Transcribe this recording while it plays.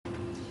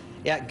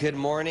Yeah, good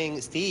morning,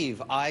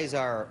 Steve. Eyes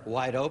are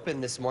wide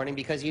open this morning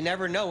because you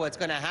never know what's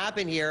going to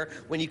happen here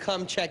when you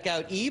come check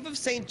out Eve of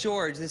St.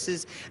 George. This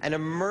is an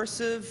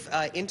immersive,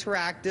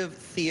 interactive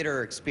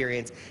theater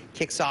experience.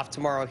 Kicks off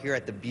tomorrow here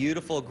at the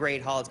beautiful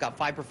Great Hall. It's got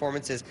 5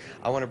 performances.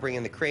 I want to bring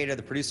in the creator,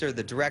 the producer,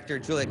 the director,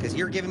 Julia, because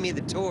you're giving me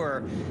the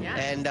tour,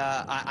 and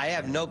I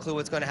have no clue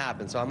what's going to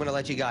happen, so I'm going to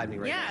let you guide me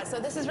right now. So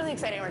this is really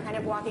exciting. We're kind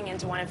of walking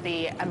into one of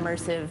the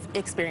immersive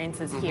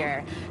experiences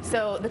here.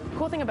 So the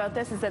cool thing about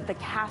this is that the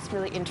cast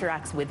really interacts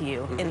with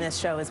you in this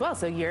show as well.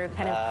 So you're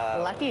kind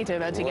of lucky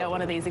to get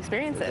one of these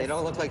experiences. They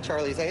don't look like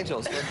Charlie's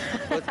Angels.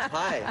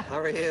 Hi, how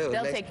are you?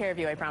 They'll take care of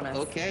you, I promise.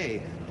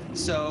 Okay.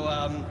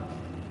 So,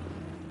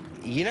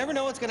 you never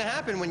know what's going to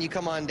happen when you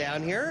come on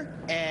down here.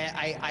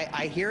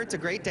 I hear it's a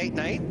great date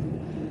night.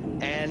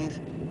 And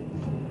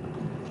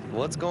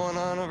what's going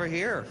on over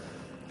here?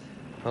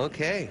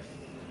 Okay.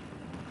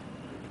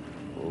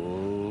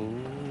 Oh,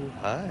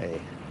 hi.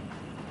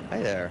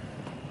 Hi there.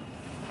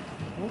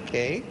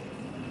 Okay.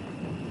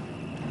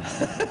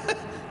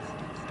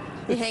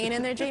 You hanging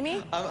in there,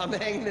 Jamie? I'm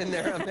hanging in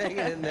there. I'm hanging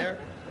in there.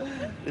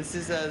 This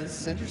is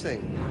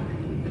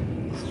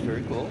interesting. This is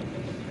very cool.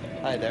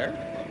 Hi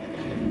there.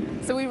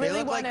 So we really they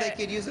look like they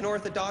could use an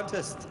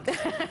orthodontist.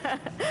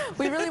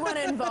 We really want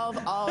to involve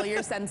all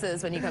your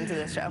senses when you come to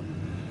this show.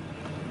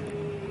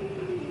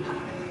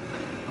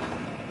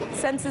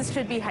 Senses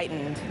should be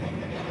heightened.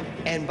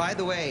 And by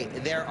the way,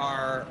 there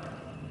are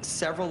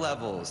several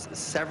levels,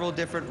 several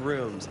different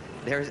rooms.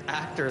 There's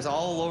actors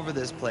all over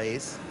this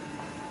place,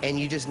 and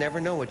you just never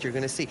know what you're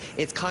going to see.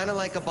 It's kind of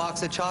like a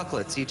box of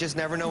chocolates. You just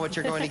never know what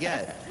you're going to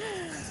get.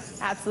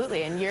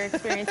 Absolutely, and your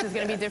experience is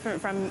going to be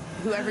different from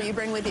whoever you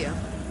bring with you.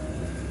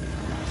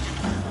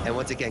 And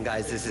once again,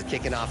 guys, this is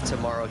kicking off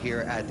tomorrow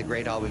here at the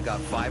Great Hall. We've got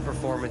 5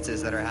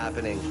 performances that are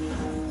happening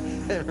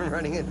and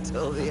running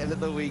until the end of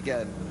the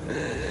weekend.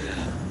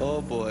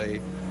 Oh, boy.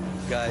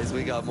 Guys,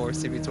 we got more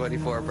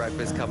CP24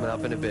 Breakfast coming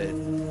up in a bit.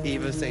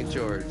 Eve of St.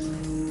 George.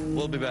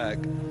 We'll be back.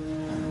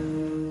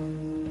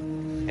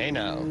 Hey,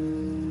 now.